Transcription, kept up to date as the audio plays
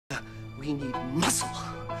We need muscle.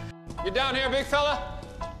 You down here, big fella?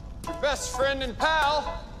 Your best friend and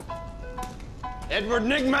pal, Edward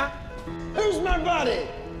Nygmobblepot. Who's my buddy?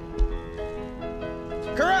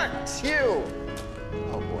 Correct, you.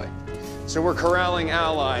 Oh boy. So we're corralling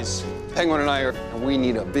allies. Penguin and I are, and we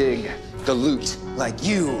need a big galoot like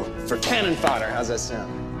you for cannon fodder. How's that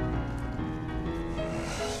sound?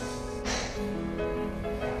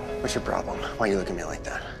 What's your problem? Why you look at me like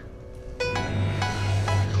that?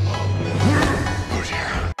 Oh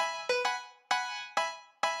dear.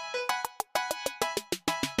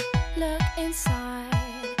 Look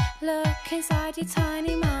inside your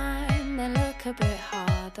tiny mind, then look a bit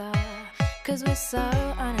harder. 'Cause we're so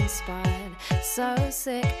uninspired, so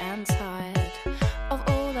sick and tired of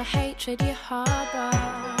all the hatred you harbor.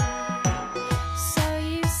 So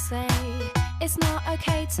you say it's not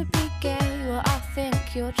okay to be gay, well I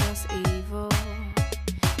think you're just evil.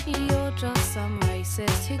 You're just some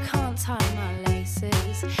racist who can't tie my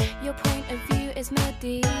laces. Your point of view is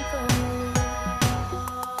medieval.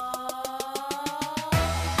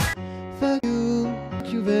 Fuck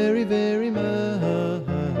you very, very much.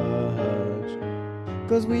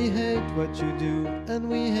 'Cause we hate what you do, and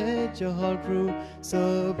we hate your whole crew.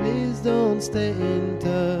 So please don't stay in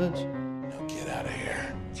touch. Now get out of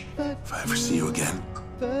here. If I ever see you again,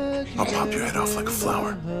 I'll pop your head off like a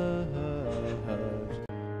flower.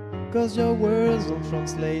 'Cause your words don't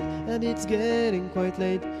translate, and it's getting quite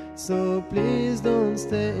late. So please don't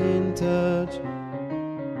stay in touch.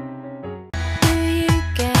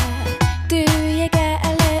 Do you get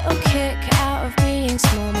a little kick out of being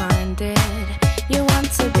small-minded? You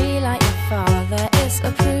want to be like your father, it's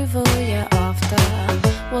approval you're after.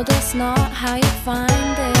 Well, that's not how you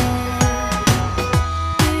find it.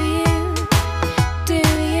 Do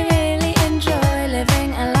you really enjoy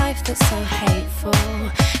living a life that's so hateful?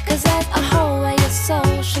 'Cause there's a hole where your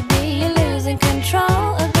soul should be. You're losing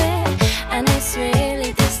control a bit, and it's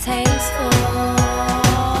really distasteful.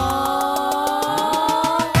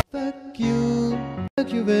 Fuck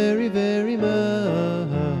you very, very much.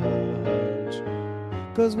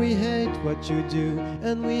 'Cause we hate what you do,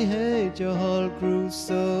 and we hate your whole crew.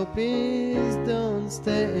 So please don't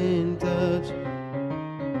stay in touch.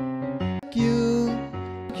 Fuck you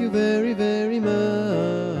very, very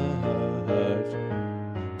much.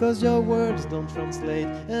 'Cause your words don't translate,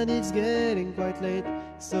 and it's getting quite late.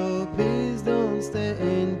 So please don't stay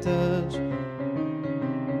in touch.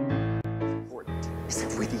 Is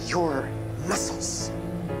that with your muscles,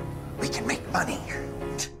 we can make money.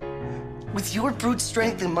 With your brute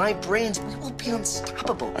strength and my brains, we will be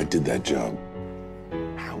unstoppable. I did that job.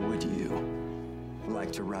 How would you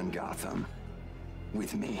like to run Gotham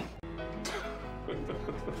with me? The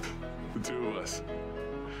two of us,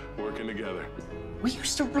 working together. We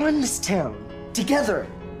used to run this town together.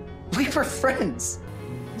 We were friends.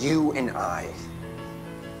 You and I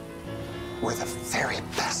were the very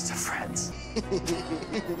best of friends.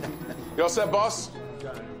 You all set, boss?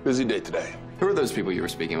 Busy day today. Who are those people you were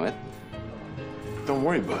speaking with? Don't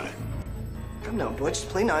worry about it. Come now, Butch,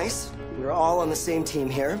 play nice. We're all on the same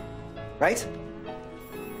team here, right?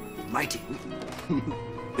 My team.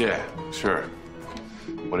 Yeah, sure.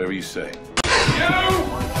 Whatever you say.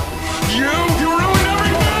 You ruined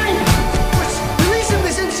everything! Butch, release him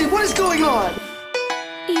this instant. What is going on?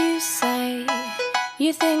 You say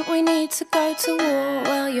you think we need to go to war.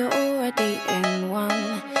 Well, you're already in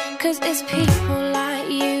one. 'Cause it's people like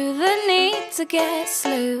you that need to get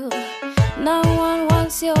slew. No one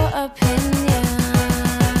wants your opinion.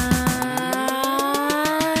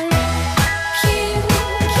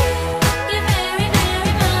 You're very,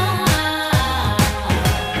 very much.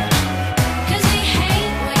 'Cause we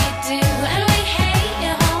hate what you do, and we hate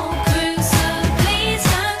your whole crew. So please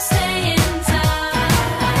don't stay in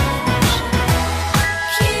touch.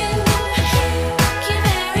 You're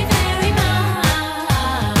very, very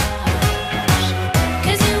much.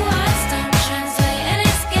 'Cause your words don't translate, and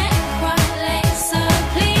it's getting quite late. So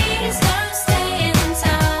please don't stay in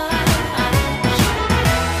touch.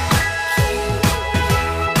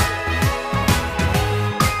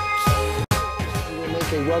 You will make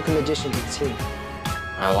a welcome addition to the team.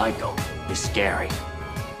 I like him. He's scary.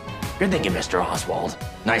 Good thinking, Mr. Oswald.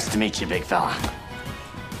 Nice to meet you, big fella.